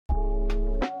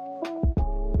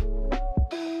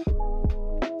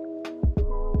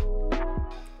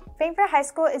Frankfort High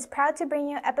School is proud to bring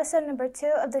you episode number 2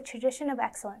 of the Tradition of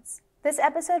Excellence. This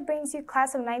episode brings you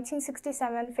class of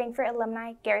 1967 Frankfort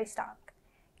alumni Gary Stock.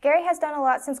 Gary has done a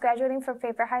lot since graduating from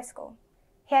Frankfort High School.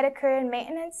 He had a career in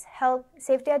maintenance, health,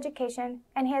 safety education,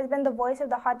 and he has been the voice of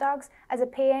the hot dogs as a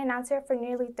PA announcer for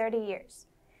nearly 30 years.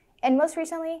 And most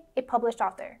recently, a published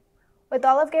author. With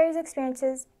all of Gary's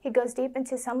experiences, he goes deep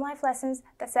into some life lessons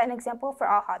that set an example for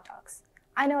all hot dogs.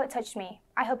 I know it touched me.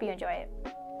 I hope you enjoy it.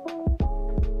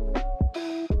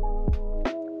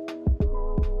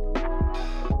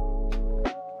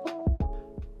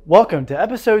 Welcome to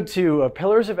episode 2 of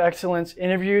Pillars of Excellence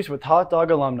Interviews with Hot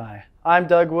Dog Alumni. I'm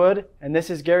Doug Wood, and this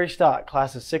is Gary Stock,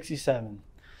 class of 67.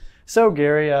 So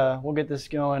Gary, we'll get this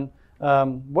going.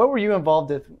 What were you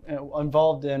involved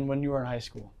in when you were in high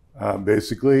school? I'm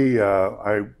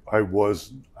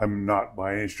not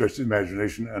by any stretch of the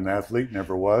imagination an athlete,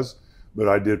 never was, but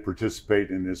I did participate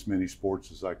in as many sports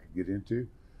as I could get into.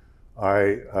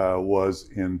 I was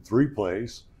in 3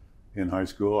 plays in high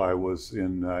school. I was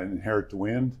in Inherit the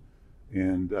Wind,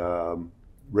 in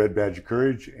Red Badge of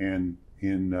Courage, and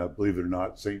in, believe it or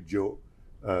not, St. Joan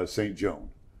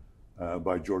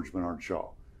by George Bernard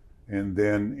Shaw. And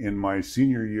then in my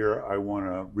senior year, I won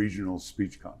a regional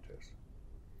speech contest.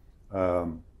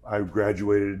 I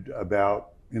graduated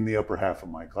about in the upper half of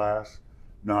my class,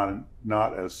 not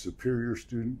a superior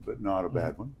student, but not a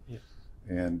bad one. Yes.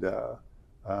 And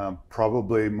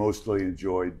probably mostly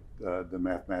enjoyed the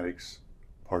mathematics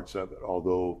parts of it,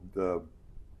 although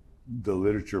the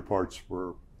literature parts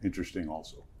were interesting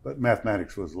also. But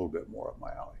mathematics was a little bit more up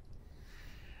my alley.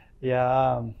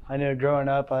 Yeah, I know growing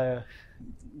up, I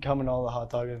coming to all the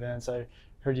hot dog events, I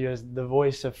heard you as the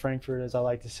voice of Frankfort, as I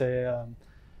like to say.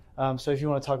 So if you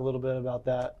want to talk a little bit about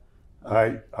that.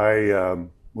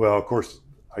 Well, of course,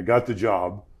 I got the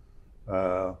job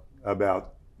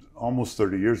about almost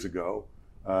 30 years ago.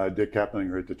 Dick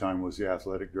Kaplinger at the time was the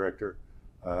athletic director.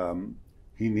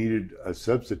 He needed a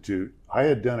substitute. I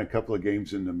had done a couple of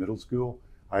games in the middle school.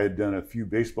 I had done a few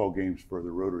baseball games for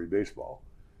the Rotary Baseball.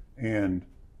 And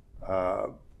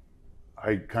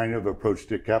I kind of approached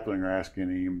Dick Kaplinger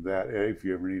asking him that, hey, if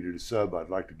you ever needed a sub,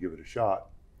 I'd like to give it a shot.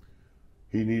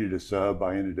 He needed a sub.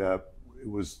 It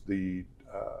was the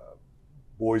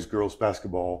boys, girls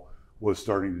basketball was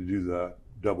starting to do the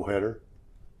doubleheader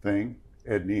thing.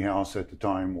 Ed Niehaus at the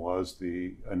time was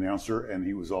the announcer, and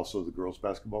he was also the girls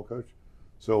basketball coach.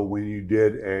 So when you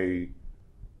did a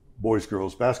boys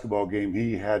girls basketball game,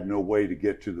 he had no way to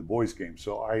get to the boys game.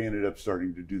 So I ended up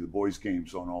starting to do the boys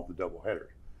games on all the doubleheaders.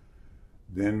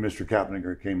 Then Mr.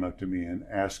 Kaplinger came up to me and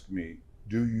asked me,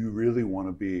 do you really want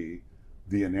to be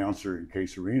the announcer in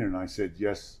Case Arena? And I said,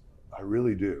 yes, I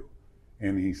really do.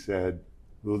 And he said,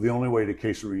 well, the only way to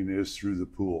Case Arena is through the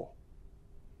pool.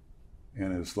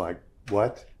 And it's like,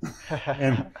 what?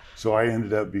 And so I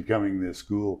ended up becoming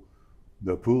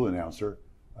the pool announcer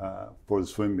for the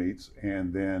swim meets,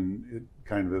 and then it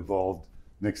kind of evolved.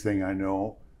 Next thing I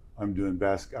know, I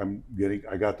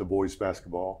got the boys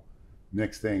basketball.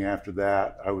 Next thing after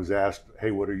that, I was asked,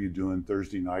 hey, what are you doing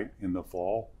Thursday night in the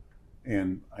fall?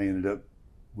 And I ended up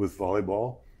with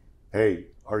volleyball. Hey,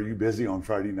 are you busy on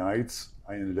Friday nights?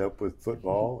 I ended up with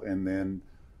football, and then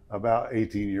about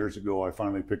 18 years ago, I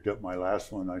finally picked up my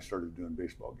last one. I started doing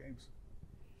baseball games.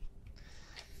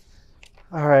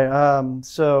 All right.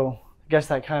 So I guess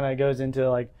that kind of goes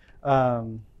into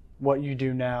what you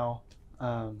do now.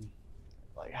 I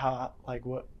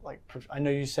know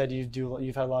you said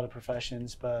you've had a lot of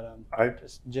professions, but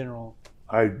just in general.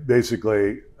 I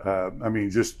basically,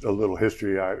 just a little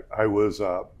history. I was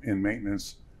in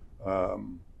maintenance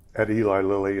at Eli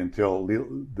Lilly until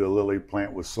the Lilly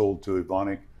plant was sold to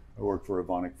Evonik. I worked for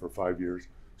Evonik for 5 years,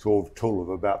 so a total of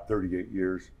about 38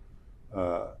 years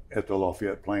at the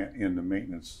Lafayette plant in the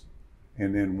maintenance.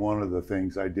 And then one of the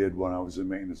things I did when I was in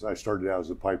maintenance, I started out as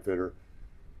a pipe fitter,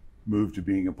 moved to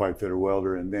being a pipe fitter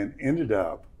welder, and then ended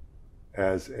up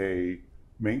as a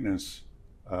maintenance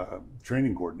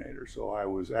training coordinator. So I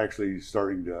was actually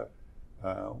starting to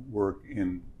work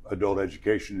in adult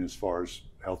education as far as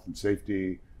health and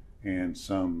safety and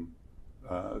some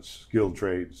skilled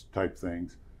trades type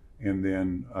things. And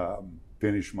then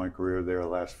finished my career there. The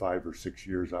last 5 or 6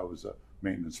 years, I was a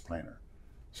maintenance planner.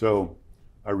 So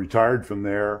I retired from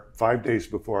there. 5 days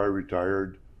before I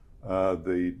retired,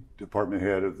 the department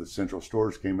head of the central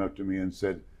stores came up to me and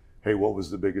said, hey, what was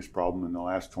the biggest problem in the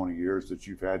last 20 years that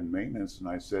you've had in maintenance? And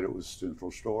I said, it was central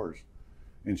stores.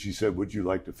 And she said, would you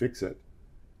like to fix it?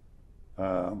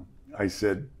 I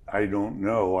said, I don't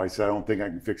know. I said, I don't think I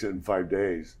can fix it in 5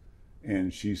 days.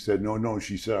 And she said, no,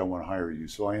 she said, I want to hire you.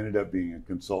 So I ended up being a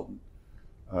consultant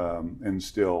and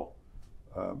still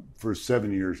for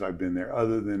 7 years I've been there.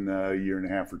 Other than a year and a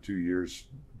half or 2 years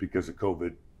because of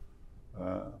COVID,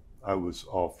 I was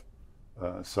off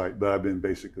site, but I've been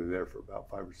basically there for about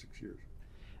 5 or 6 years.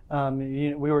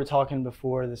 We were talking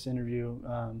before this interview,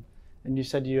 and you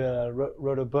said you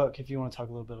wrote a book. If you want to talk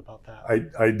a little bit about that.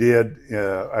 I did.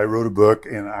 I wrote a book,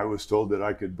 and I was told that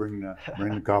I could bring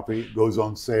the copy. It goes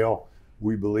on sale,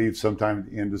 we believe, sometime at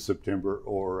the end of September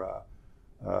or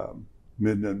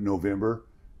mid-November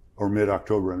or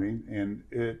mid-October, I mean. And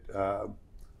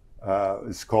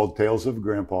it's called Tales of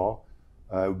Grandpa.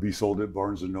 It would be sold at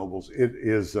Barnes & Nobles. It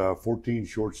is 14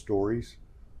 short stories.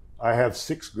 I have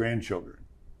 6 grandchildren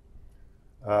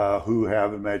who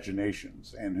have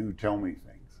imaginations and who tell me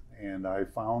things. And I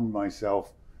found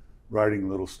myself writing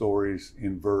little stories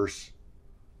in verse,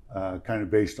 kind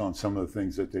of based on some of the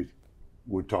things that they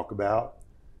would talk about.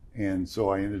 And so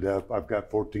I ended up, I've got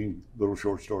 14 little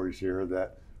short stories here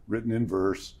that, written in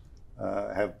verse,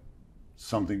 have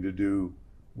something to do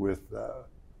with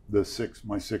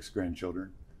my 6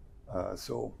 grandchildren.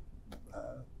 So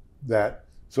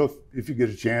if you get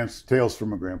a chance, Tales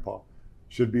from a Grandpa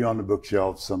should be on the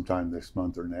bookshelf sometime this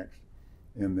month or next.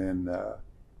 And then,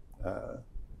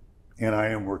 and I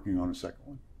am working on a second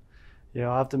one. Yeah,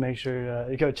 I'll have to make sure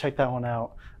you go check that one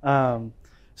out.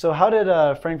 So how did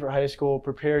Frankfort High School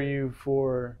prepare you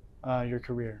for your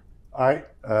career?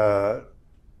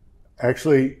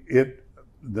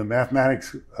 The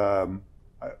mathematics,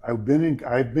 I've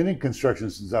been in construction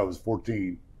since I was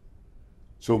 14.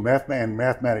 So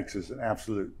mathematics is an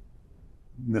absolute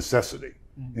necessity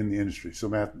in the industry.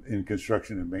 So in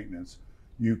construction and maintenance,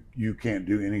 you can't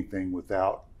do anything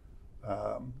without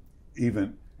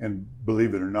even, and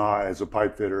believe it or not, as a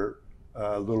pipe fitter,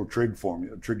 little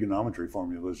trigonometry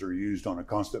formulas are used on a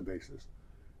constant basis.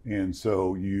 And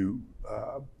so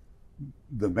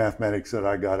the mathematics that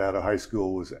I got out of high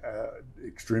school was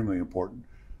extremely important.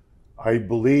 I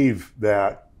believe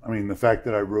that, the fact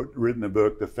that I written a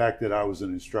book, the fact that I was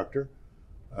an instructor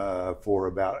for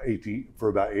about 8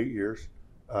 years,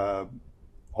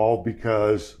 all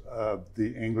because of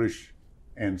the English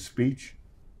and speech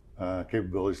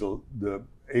capabilities,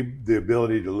 the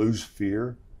ability to lose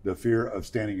fear, the fear of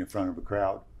standing in front of a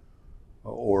crowd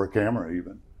or a camera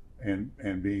even,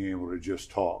 and being able to just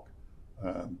talk.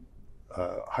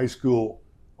 High school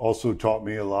also taught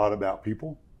me a lot about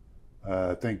people.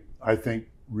 I think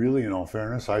really, in all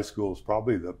fairness, high school is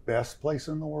probably the best place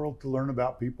in the world to learn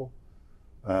about people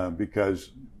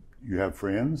because you have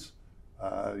friends,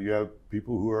 you have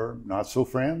people who are not so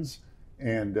friends,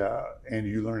 and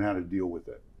you learn how to deal with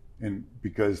it. And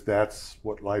because that's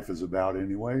what life is about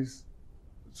anyways,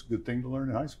 it's a good thing to learn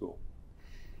in high school.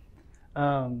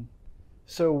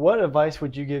 So what advice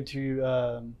would you give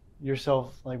to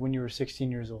yourself, like when you were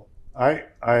 16 years old?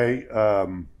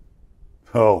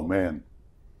 Oh man.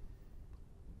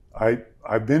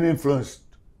 I've been influenced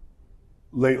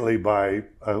lately by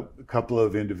a couple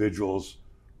of individuals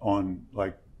on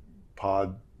like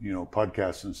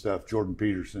podcasts and stuff. Jordan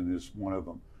Peterson is one of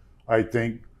them. I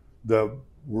think the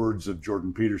words of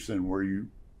Jordan Peterson, where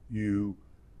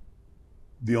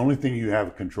the only thing you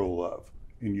have control of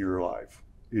in your life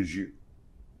is you.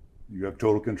 You have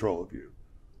total control of you.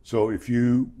 So if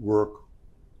you work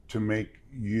to make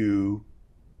you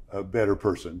a better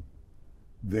person,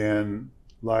 then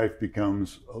life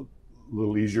becomes a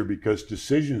little easier because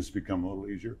decisions become a little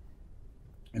easier.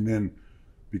 And then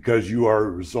because you are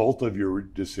a result of your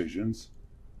decisions,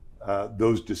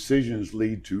 those decisions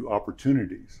lead to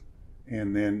opportunities.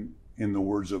 And then, in the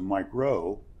words of Mike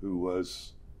Rowe, who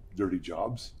was Dirty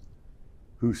Jobs,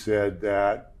 who said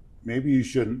that maybe you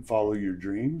shouldn't follow your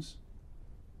dreams,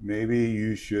 maybe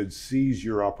you should seize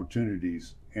your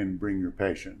opportunities and bring your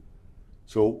passion.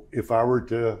 So if I were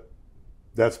to,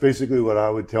 that's basically what I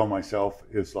would tell myself,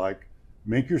 is like,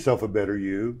 make yourself a better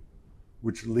you,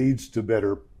 which leads to a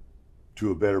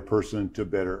better person, to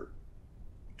better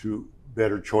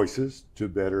choices, to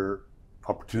better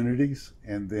opportunities,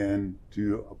 and then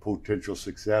to a potential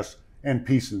success and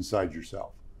peace inside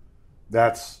yourself.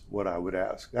 That's what I would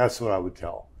ask. That's what I would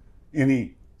tell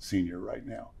any senior right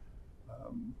now.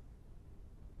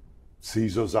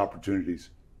 Seize those opportunities,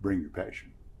 bring your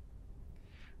passion.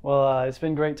 Well, it's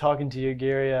been great talking to you,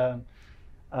 Gary.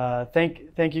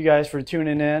 Thank you guys for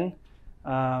tuning in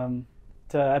to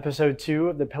episode 2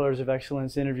 of the Pillars of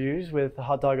Excellence interviews with the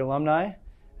Hot Dog alumni,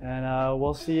 and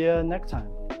we'll see you next time.